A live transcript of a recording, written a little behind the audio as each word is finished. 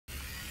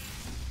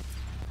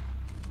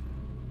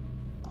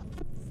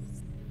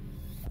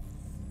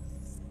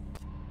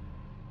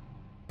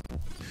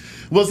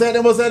What's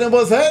happening?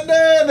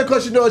 Of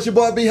course, you know it's your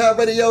boy B-Hot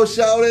Radio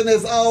Show. And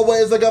as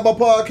always, I got my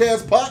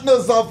podcast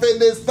partners off in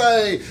this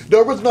thing. The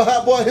original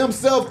hot boy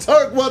himself,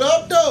 Turk. What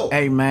up, though?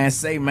 Hey, man,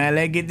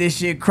 let's get this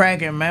shit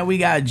cracking, man. We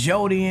got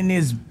Jody in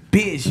this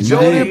bitch.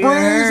 Jody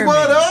Breeze,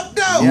 what up,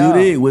 though? You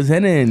did. What's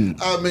happening?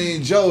 I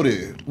mean,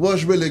 Jody,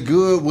 what's really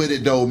good with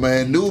it, though,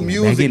 man? New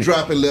music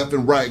dropping left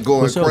and right,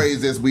 going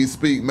crazy as we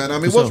speak, man. I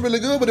mean, what's really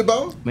good with it,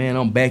 bro? Man,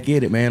 I'm back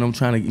at it, man. I'm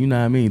trying to, you know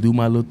what I mean, do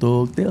my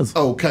little thug things.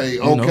 Okay.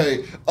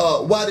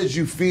 Why did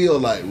you feel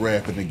like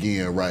rapping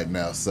again right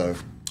now, sir?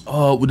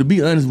 Well, to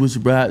be honest with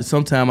you, bro,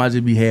 sometimes I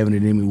just be having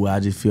it in me where I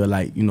just feel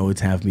like, you know,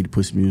 it's time for me to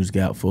push music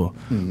out for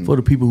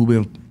the people who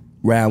been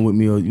riding with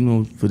me, or, you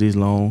know, for this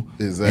long.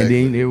 Exactly. And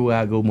then everywhere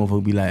I go,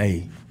 motherfucker be like,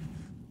 hey,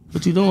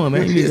 what you doing,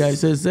 man? You need that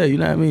say, you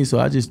know what I mean? So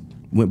I just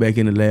went back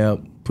in the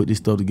lab, put this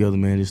stuff together,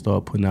 man, just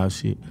start putting out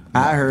shit.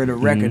 I heard a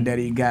record that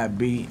he got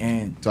beat,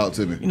 and talk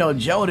to me. You know,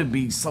 Jody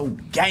be so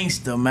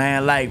gangster,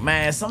 man. Like,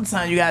 man,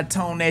 sometimes you gotta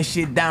tone that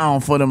shit down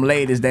for them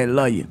ladies that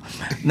love you.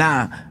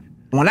 Now,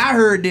 when I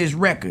heard this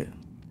record,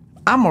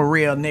 I'm a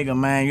real nigga,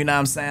 man. You know what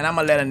I'm saying? I'm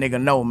gonna let a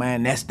nigga know,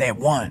 man, that's that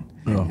one.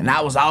 Yeah. And I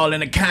was all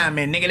in the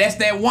comment, nigga, that's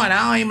that one.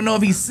 I don't even know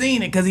if he's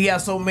seen it because he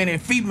has so many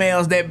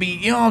females that be,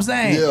 you know what I'm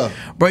saying? Yeah.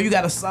 Bro, you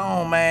got a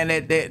song, man,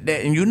 that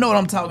and you know what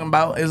I'm talking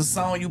about. It's a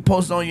song you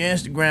post on your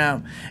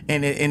Instagram,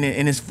 and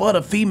it's for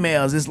the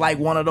females. It's like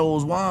one of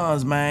those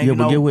ones, man. Yeah, you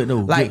know? But get with though.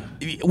 Like,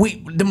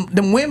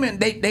 them women,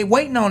 they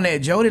waiting on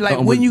that, Jody.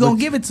 Like, when you gonna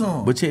give it to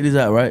them? But check this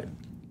out, right?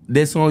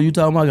 That song you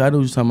talking about, I know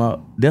what you're talking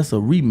about. That's a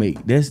remake.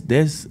 That's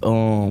what's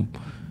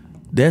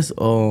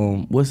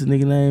the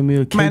nigga name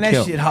here? Man,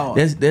 that shit hard.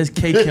 That's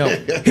K Count.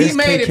 He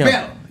made it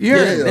better.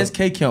 Yeah, that's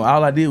K Count.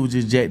 All I did was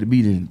just jack the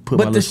beat and put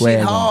my little swag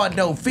on. But the shit hard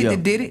though. 50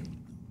 did it.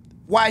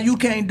 Why you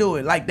can't do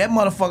it? Like, that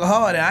motherfucker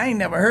hard, and I ain't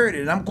never heard it.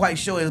 And I'm quite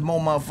sure there's more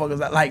motherfuckers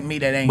like me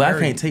that ain't but heard it.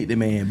 But I can't take the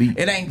man beat.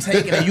 It ain't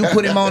taking it. You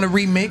put him on a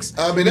remix.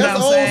 I mean,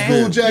 that's old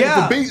school jacking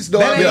the beats, though.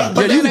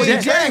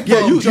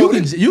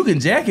 You can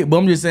jack it, but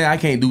I'm just saying I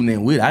can't do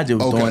nothing with it. I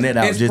just was throwing that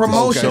out it's just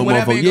promotion, to show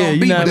whatever motherfuckers. Yeah,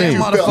 you know what I mean?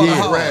 That motherfucker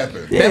hard.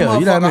 That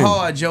motherfucker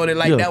hard, Jody.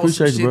 Like, that was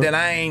some shit that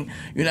I ain't,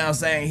 you know what I'm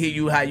saying, hear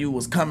you how you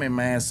was coming,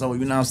 man. So,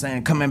 you know what I'm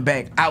saying, coming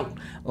back out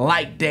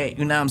like that,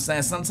 you know what I'm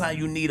saying? Sometimes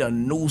you need a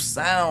new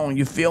sound,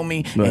 you feel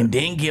me? Right. And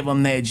then give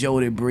them that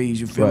Jody Breeze,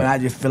 you feel me? I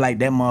just feel like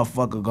that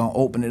motherfucker gonna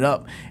open it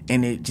up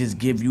and it just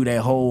give you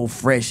that whole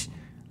fresh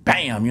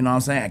bam, you know what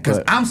I'm saying?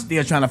 Because I'm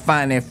still trying to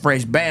find that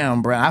fresh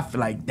bam, bro. I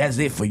feel like that's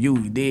it for you,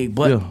 you dig?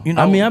 But, you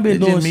know, I mean, I've been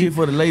doing shit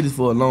for the ladies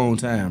for a long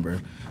time, bro.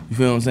 You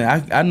feel what I'm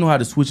saying? I know how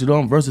to switch it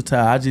on,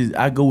 versatile.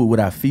 I go with what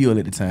I feel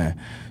at the time.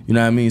 You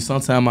know what I mean?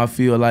 Sometimes I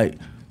feel like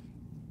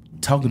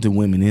talking to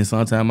women, and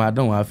sometimes I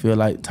don't. I feel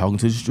like talking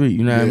to the street,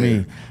 you know what I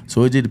mean?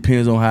 So it just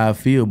depends on how I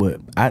feel,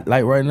 but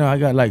like right now, I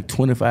got like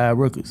 25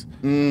 records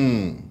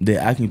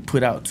that I can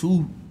put out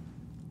 2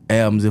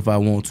 albums if I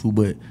want to,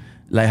 but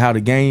like how the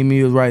game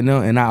is right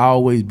now, and I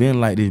always been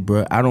like this,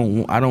 bro. I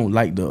don't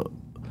like to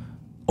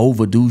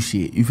overdo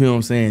shit, you feel what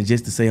I'm saying,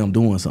 just to say I'm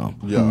doing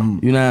something. Yeah.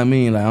 You know what I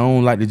mean? Like, I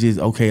don't like to just,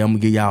 okay, I'm gonna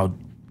give y'all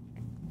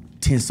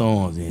 10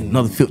 songs and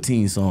another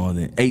 15 songs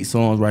and 8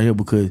 songs right here,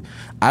 because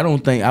I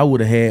don't think I would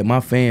have had my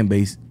fan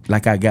base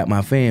like I got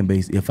my fan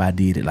base if I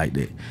did it like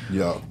that.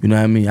 Yeah. You know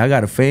what I mean? I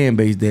got a fan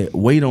base that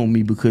wait on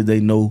me because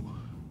they know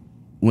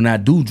when I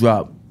do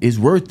drop, it's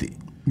worth it.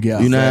 Yeah.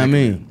 You know what I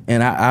mean?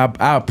 And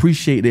I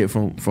appreciate that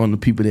from the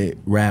people that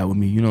ride with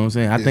me. You know what I'm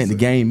saying? I think the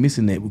game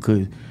missing that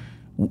because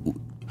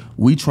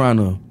we trying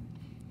to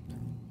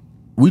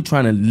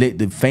let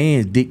the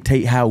fans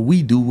dictate how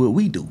we do what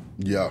we do.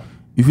 Yeah.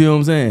 You feel what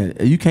I'm saying?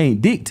 You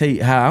can't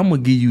dictate how I'm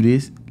gonna give you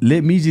this.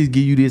 Let me just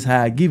give you this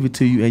how I give it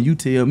to you, and you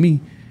tell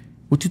me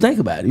what you think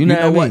about it. You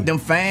know what I mean? Them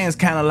fans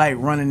kind of like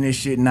running this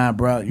shit now,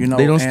 bro. You know,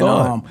 they don't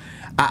start.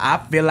 I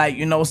feel like,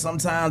 you know,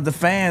 sometimes the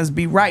fans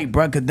be right,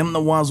 bro, because them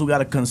the ones who got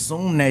to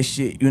consume that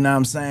shit, you know what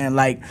I'm saying?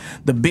 Like,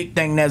 the big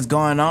thing that's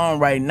going on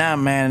right now,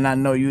 man, and I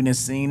know you done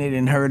seen it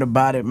and heard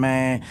about it,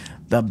 man,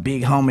 the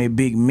big homie,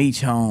 Big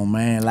Meech home,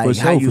 man. Like,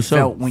 how you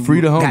felt when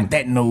you got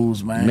that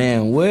news, man.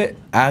 Man, what?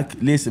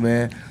 Listen,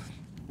 man,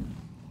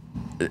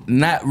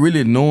 not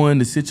really knowing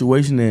the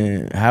situation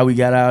and how we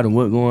got out and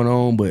what going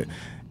on, but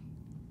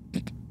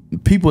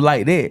people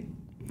like that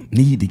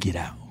need to get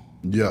out.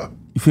 Yeah.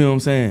 You feel what I'm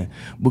saying?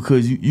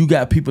 Because you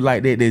got people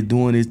like that that's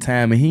doing this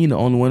time, and he ain't the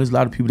only one. There's a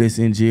lot of people that's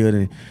in jail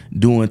and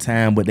doing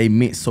time, but they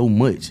meant so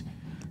much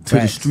to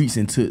the streets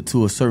and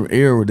to a certain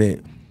era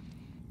that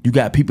you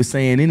got people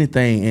saying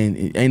anything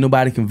and ain't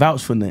nobody can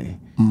vouch for nothing.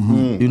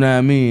 You know what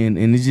I mean?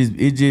 And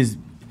it just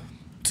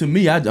to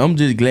me, I'm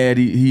just glad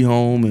he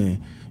home,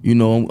 and you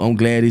know, I'm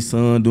glad his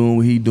son doing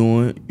what he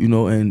doing. You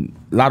know, and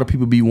a lot of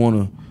people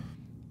wanna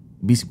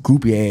be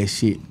groupie ass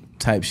shit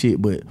type shit,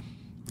 but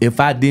if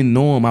I didn't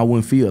know him, I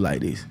wouldn't feel like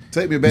this.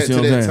 Take me back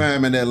to that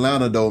time in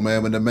Atlanta, though,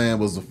 man, when the man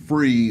was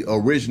free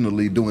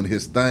originally doing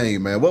his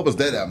thing, man. What was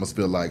that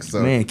atmosphere like,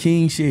 sir? Man,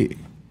 king shit.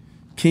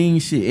 King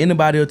shit.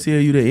 Anybody will tell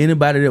you that.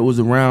 Anybody that was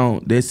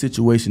around that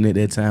situation at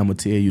that time will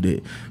tell you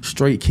that.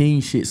 Straight king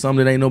shit.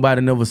 Something that ain't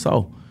nobody never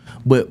saw.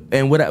 But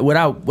and what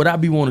I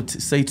be wanting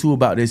to say too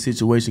about that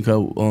situation,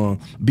 cause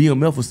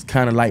BMF was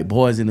kind of like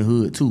boys in the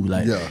hood too.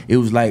 Like it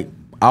was like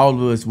all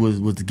of us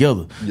was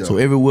together. So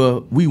everywhere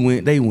we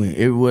went, they went.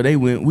 Everywhere they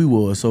went, we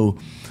was. So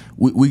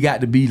we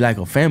got to be like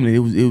a family. It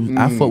was.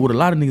 I fucked with a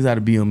lot of niggas out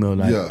of BMF.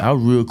 Like I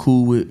was real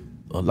cool with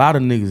a lot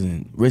of niggas,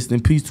 and rest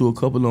in peace to a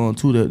couple on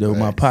too that were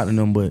my partner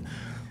them. But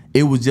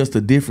it was just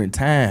a different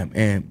time,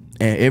 and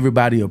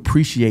everybody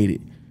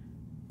appreciated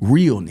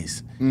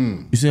realness.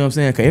 You see what I'm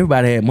saying? Cause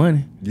everybody had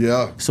money.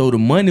 Yeah. So the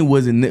money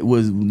was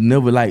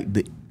never like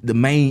the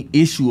main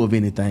issue of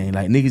anything.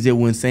 Like niggas just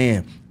wasn't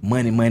saying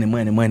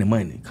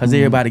money. Cause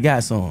everybody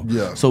got some.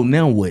 Yeah. So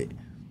now what?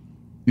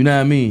 You know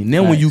what I mean?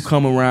 Now when you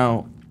come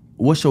around,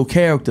 what's your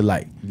character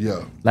like?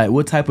 Yeah. Like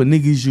what type of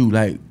niggas you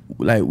like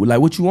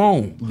what you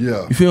own?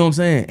 Yeah. You feel what I'm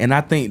saying? And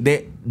I think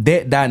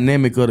that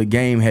dynamic of the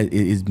game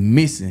is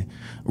missing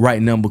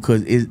right now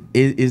because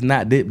it's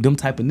not them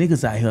type of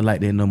niggas out here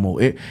like that no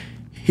more.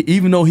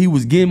 Even though he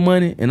was getting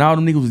money and all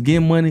them niggas was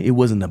getting money, it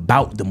wasn't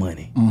about the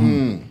money.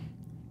 You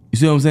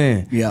see what I'm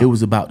saying? Yeah. It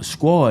was about the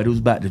squad. It was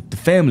about the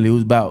family. It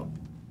was about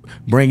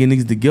bringing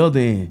niggas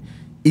together and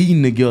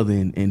eating together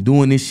and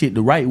doing this shit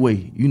the right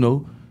way, you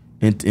know,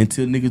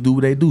 until niggas do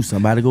what they do.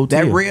 Somebody go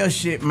tell. That real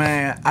shit,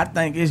 man, I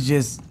think it's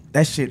just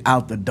that shit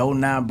out the door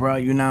now, bro.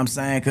 You know what I'm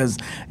saying? Because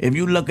if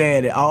you look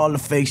at it, all the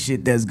fake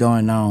shit that's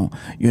going on,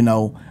 you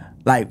know,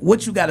 like,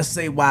 what you gotta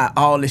say why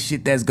all the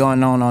shit that's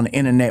going on the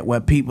internet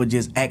where people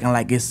just acting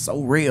like it's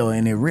so real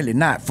and it really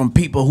not, from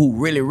people who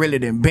really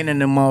done been in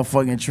the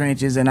motherfucking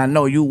trenches. And I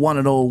know you one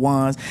of those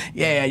ones.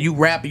 Yeah, you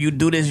rap, you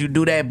do this, you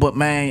do that, but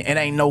man, it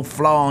ain't no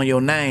flaw on your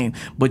name.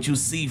 But you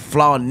see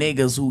flawed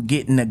niggas who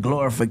getting the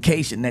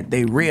glorification that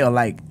they real.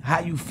 Like,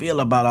 how you feel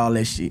about all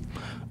that shit?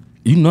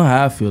 You know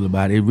how I feel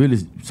about it. It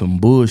really some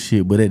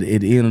bullshit, but at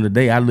the end of the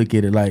day, I look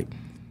at it like,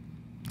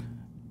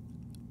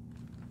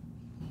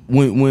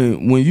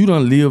 when you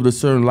done lived a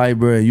certain life,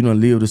 bro, you done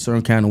lived a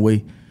certain kind of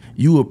way,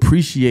 you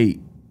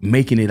appreciate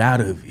making it out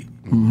of it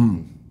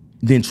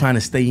than trying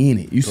to stay in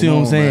it. You see what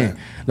I'm saying? Man.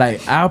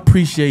 Like, I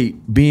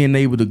appreciate being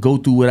able to go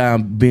through what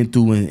I've been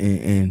through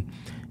and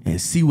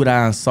see what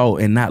I saw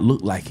and not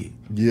look like it.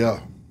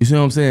 Yeah. You see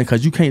what I'm saying?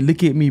 Because you can't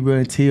look at me, bro,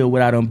 and tell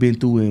what I done been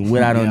through and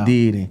what I done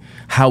did and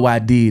how I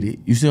did it.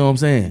 You see what I'm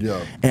saying?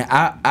 Yeah. And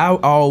I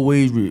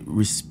always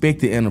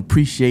respected and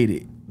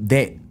appreciated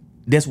that.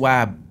 That's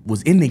why I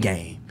was in the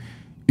game.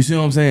 You see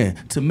what I'm saying?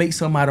 To make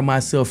something out of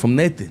myself from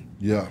nothing.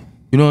 Yeah.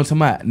 You know what I'm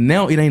talking about?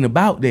 Now it ain't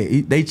about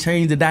that. They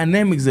changed the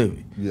dynamics of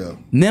it. Yeah.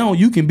 Now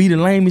you can be the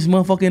lamest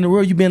motherfucker in the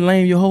world. You've been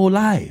lame your whole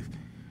life.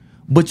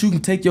 But you can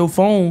take your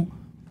phone,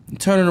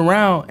 turn it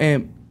around,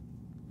 and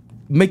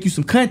make you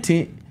some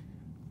content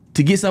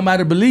to get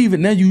somebody to believe it.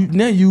 Now you're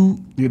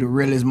the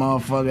realest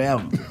motherfucker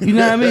ever. You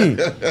know what I mean?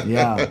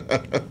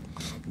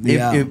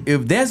 Yeah.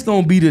 If that's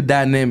gonna be the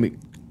dynamic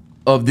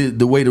of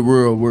the way the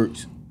world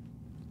works,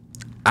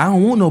 I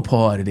don't want no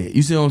part of that.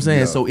 You see what I'm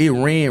saying? Yeah. So it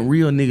ran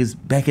real niggas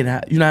back in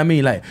the, you know what I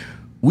mean? Like,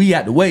 we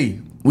out the way.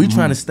 We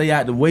trying to stay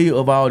out the way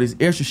of all this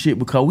extra shit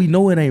because we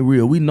know it ain't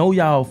real. We know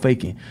y'all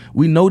faking.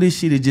 We know this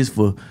shit is just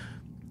for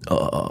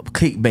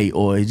clickbait,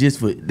 or it's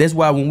just for, that's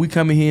why when we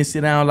come in here and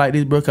sit down like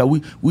this, bro,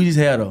 cause we just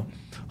had a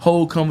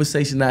whole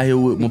conversation out here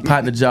with my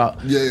partner Jock.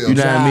 You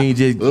know what I mean?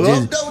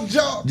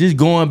 Just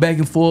going back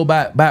and forth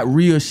about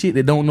real shit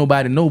that don't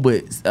nobody know.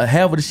 But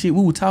half of the shit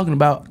we were talking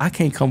about, I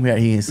can't come out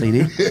here and say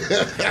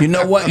that. You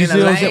know what? Which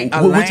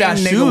I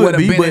should would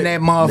have been in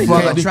that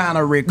motherfucker trying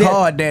to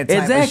record that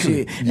type of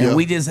shit. And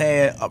we just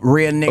had a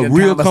real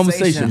nigga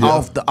conversation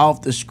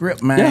off the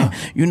script, man. Yeah.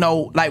 You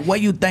know, like, where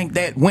you think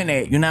that went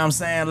at? You know what I'm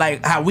saying?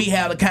 Like, how we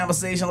had a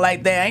conversation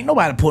like that, ain't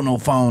nobody put no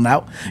phone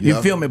out.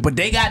 You feel me? But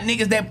they got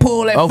niggas that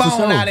pull that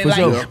phone out. They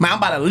like, man, I'm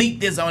about to leak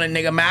this on a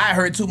nigga, man. I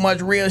heard too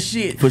much real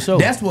shit. For sure.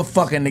 That's what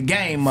fucking the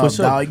game up,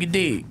 dog. You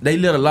did. They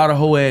let a lot of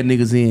hoe ass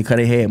niggas in because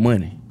they had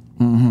money.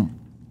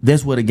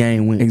 That's where the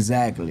game went.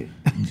 Exactly.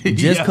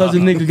 Just because the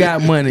nigga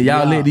got money,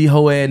 y'all let these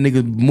hoe ass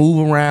niggas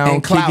move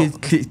around,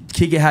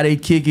 kick it how they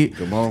kick it.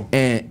 Come on.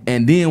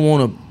 And then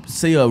want to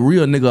say a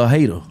real nigga a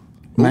hater.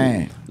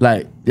 Man.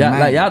 Like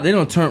y'all, they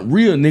don't turn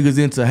real niggas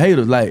into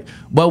haters. Like,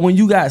 but when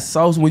you got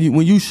sauce, when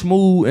you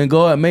smooth and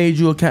God made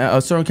you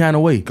a certain kind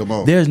of way, come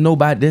on. There's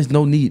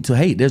no need to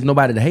hate. There's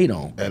nobody to hate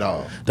on at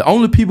all. The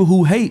only people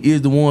who hate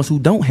is the ones who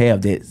don't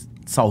have that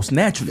sauce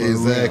naturally.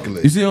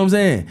 Exactly. You see what I'm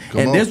saying?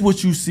 That's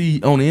what you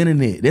see on the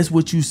internet. That's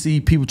what you see,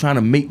 people trying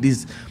to make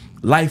this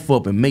life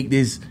up and make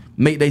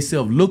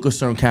themselves look a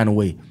certain kind of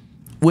way.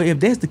 Well,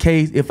 if that's the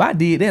case, if I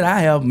did that,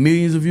 I have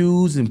millions of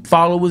views and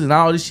followers and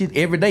all this shit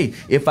every day.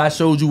 If I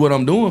showed you what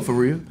I'm doing for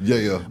real.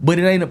 Yeah. But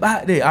it ain't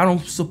about that. I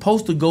don't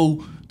supposed to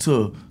go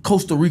to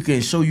Costa Rica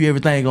and show you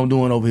everything I'm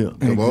doing over here.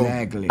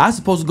 Exactly. I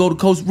supposed to go to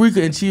Costa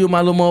Rica and chill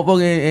my little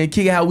motherfucker and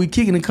kick it how we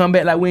kicking and come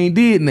back like we ain't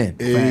did nothing.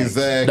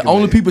 Exactly. The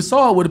only people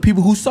saw it were the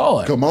people who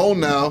saw it. Come on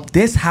now.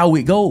 That's how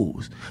it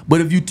goes.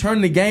 But if you turn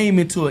the game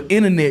into an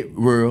internet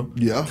world,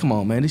 come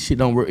on, man, this shit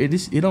don't work.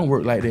 It don't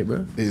work like that,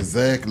 bro.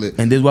 Exactly.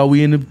 And that's why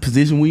we in the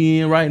position we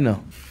in right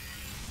now.